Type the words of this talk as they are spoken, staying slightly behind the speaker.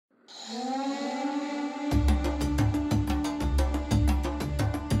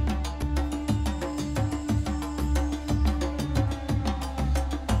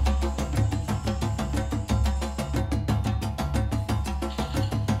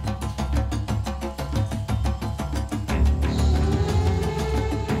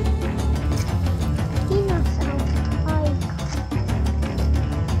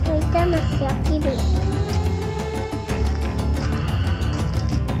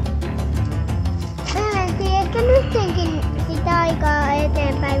sittenkin sitä aikaa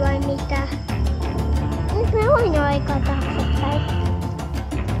eteenpäin vai mitä? Nyt mä voin jo aikaa taaksepäin.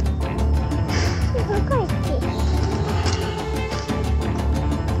 Se on kaikki.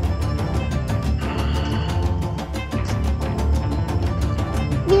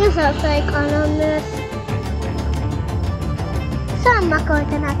 Dinosaurusaikaan on myös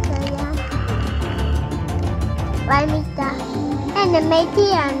sammakoita näköjään. Vai mitä? Ennen me ei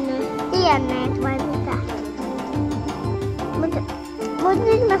tienneet vai mitä? Mut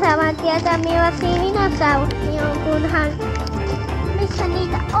nyt mä saan vaan tietää millaisia dinosauruksia on, kunhan missä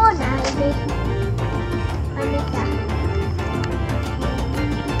niitä on äiti. Vai mitä?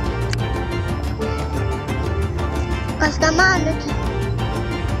 Koska mä oon nyt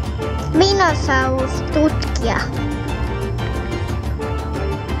dinosaurustutkija.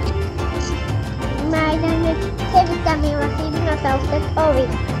 Mä aion nyt selvittää millaisia dinosaurukset oli.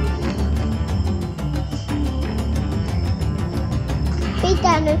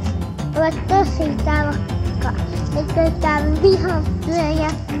 Pitää nyt olla tosi tarkka, että tää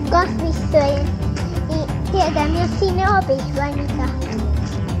vihansyöjä, kasvissyöjä, niin tietää myös sinne opis vai mitä.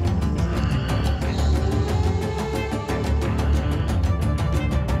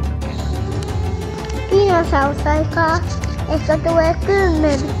 Dinosaurusaikaa ehkä tulee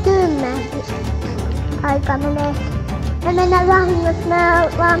 10 aika menee. Mä mennään vahingossa, mä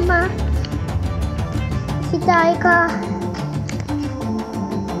varmaan sitä aikaa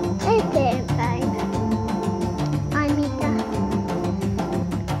eteenpäin. Ai mitä?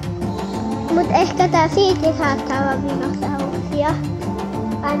 Mut ehkä tää silti saattaa olla dinosauruksia.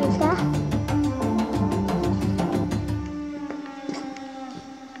 Ai mitä?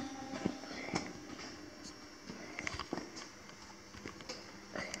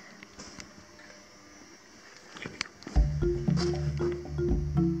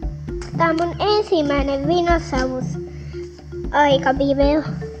 Tää on mun ensimmäinen dinosaurus-aikavideo.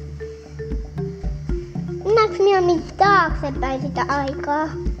 Näetkö mieluummin taaksepäin sitä aikaa?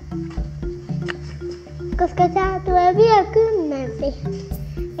 Koska tää tulee vielä 10.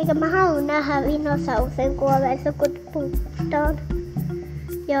 Eikä mä halua nähdä dinosaurusen kuolleen sukupuuttoon.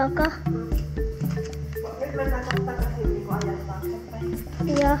 Joka. Nyt mennään takaisin niin ajat taaksepäin.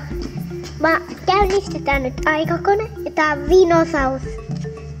 Joo. Mä käynnistetään nyt aikakone ja tää on dinosaurus.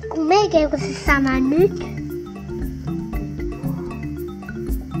 Kun melkein kun se sama nyt.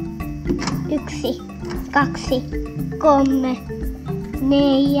 1, 2, 3,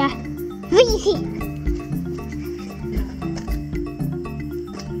 4, 5.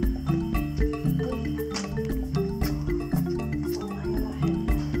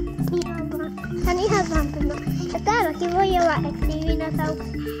 Tää on ihan vampima. Ja täälläkin voi olla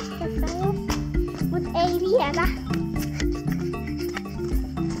dinosauruksia jossain, mut ei vielä.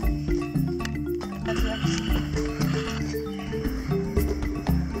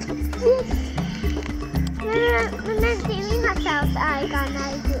 Me mentiin dinosaurusaikaan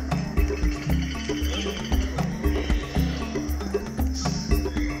näihin.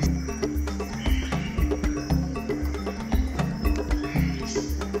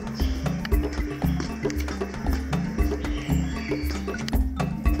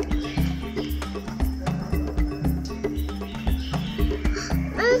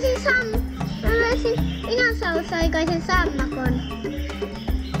 Mä löysin dinosaurusaikaisen sammakon.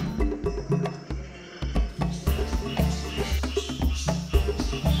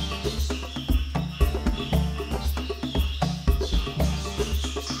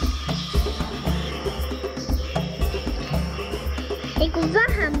 Ei kun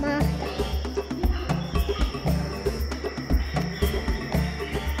vähän maasta.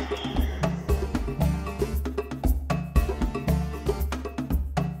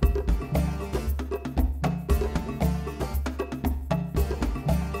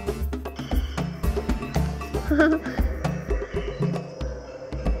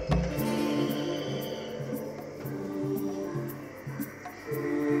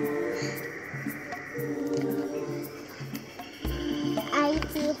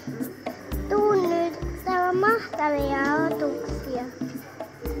 Äiti, tuu nyt, täällä on mahtavia otuksia.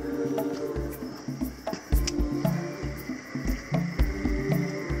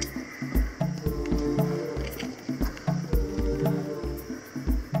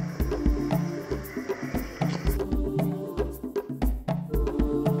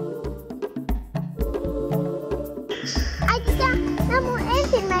 Äiti, tää on mun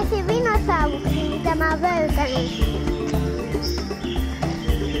ensimmäisiä dinosauruksia, mitä mä oon löytänyt.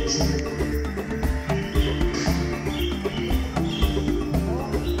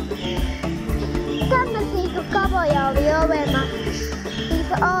 Tämmöisiä kavoja oli olemassa. Siis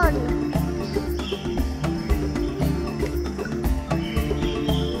on.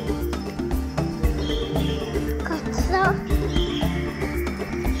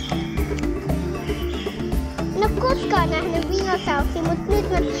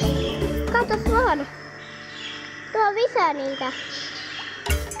 Katos vaan. Tuo on lisää niitä.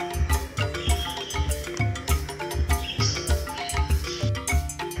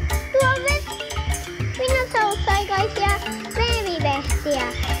 Tuo on dinosaurussaikaisia veivivehtiä.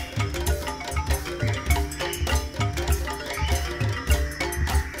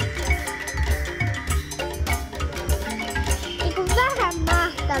 Niinku vähän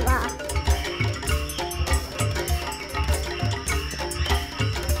mahtavaa.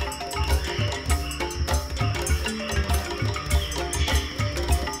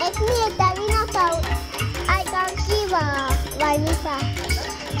 Et mieltä dinosaurus aika on kivaa vai mitä?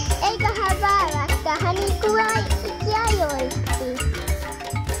 Eiköhän vääräkään, hän niinku ajoitti.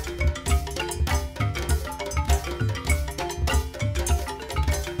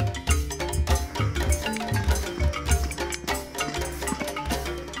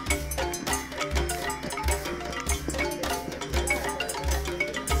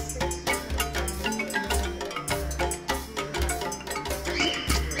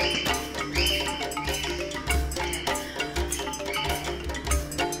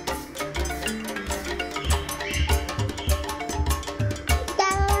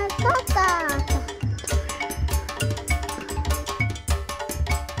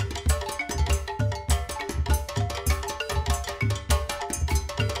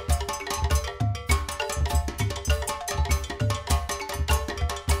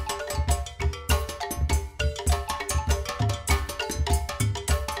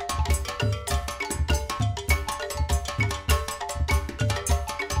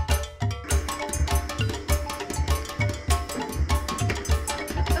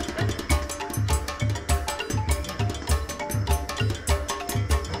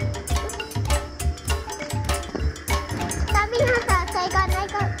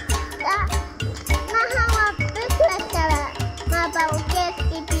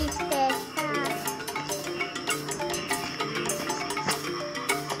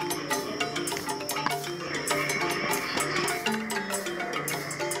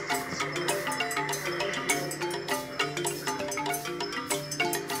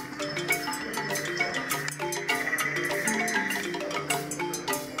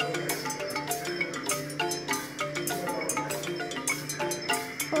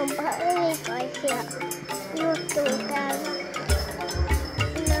 Onpa erikoisia juttuja täällä.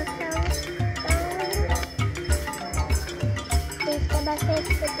 Pistävä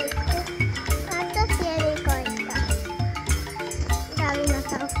keskipiste. Tää on tosi erikoista. Tää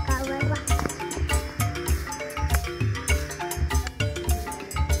dinosauruskalvella.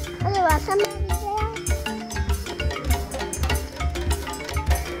 Oli vaan sama video.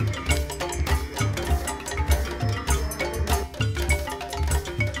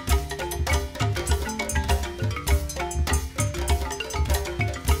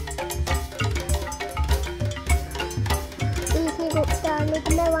 Tää on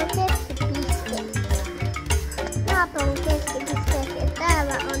niinku meillä on keskipiste. Naapun keskipisteessä ja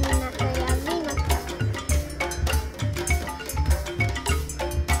täällä on näköjään dinosaurus.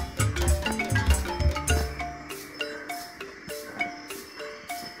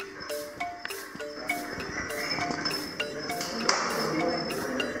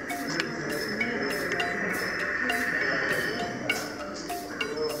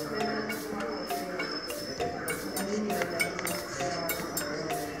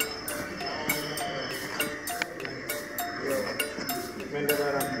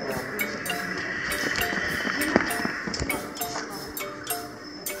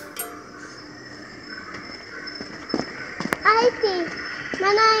 Äiti,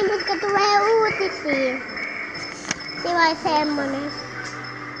 mä näin, mitkä tulee uutisiin. Vai semmonen.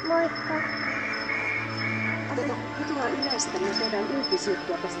 Moikka. Katsotaan yleistä, me saadaan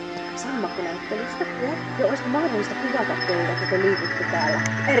uutisjuttua tästä Sammakkonäyttelystä. Ja olisiko mahdollista kuvata teitä, kun te liikutte täällä?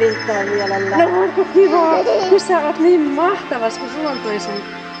 Erittäin mielellään. No onko kiva, kun sä oot niin mahtavas, kun sulla on toi sun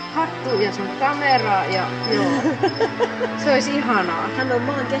hattu ja sun kamera ja joo. Se olisi ihanaa. Hän on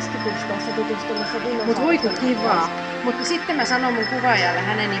maan keskipisteessä tutustumassa dinosauruseen. Mut voiko kivaa. Mutta sitten mä sanon mun kuvaajalle,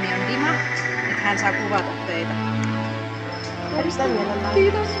 hänen nimi on Dima, että hän saa kuvata teitä. Erittäin mielellään.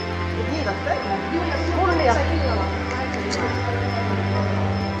 Kiitos. Kiitos teille. Kunnia.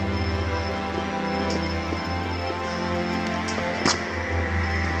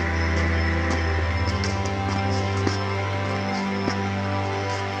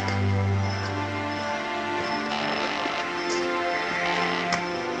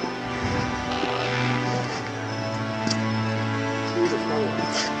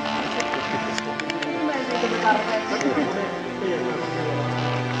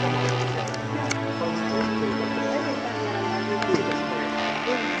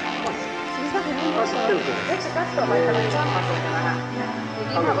 Eikö sä kattoo vaikka noita sammakoita vähän?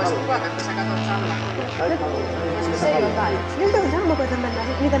 Niin ihan vois kuvata, kun sä katot sammakoita. Olisiko se jotain? Miltä on sammakoita mennään?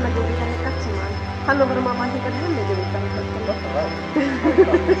 Mitä mä tulin tänne katsomaan? Hän on varmaan vaan hiukan hämmentynyt tänne katsomaan.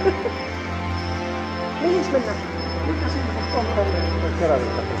 Mihin mennään? Nyt on semmoinen Contenent.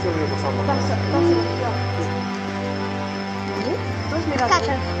 Kerätyttä, se on joku sama. Tässä, joo. Vois me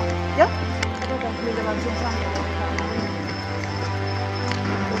katsotaan. Joo? Katsotaan, minkälaisia sammakoita on.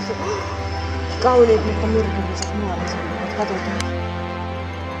 Kauniit, mutta myrkylliset muovisammakot. Katsotaan.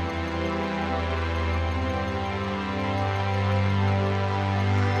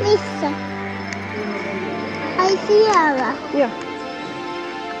 Missä? Ai siellä. Joo.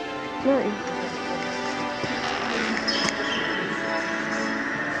 Noin.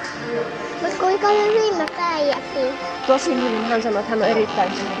 Mutta kuinka on rinnat äijäkin? Tosi hyvin hän sanoi, että hän on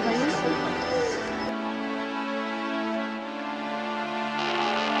erittäin suuri.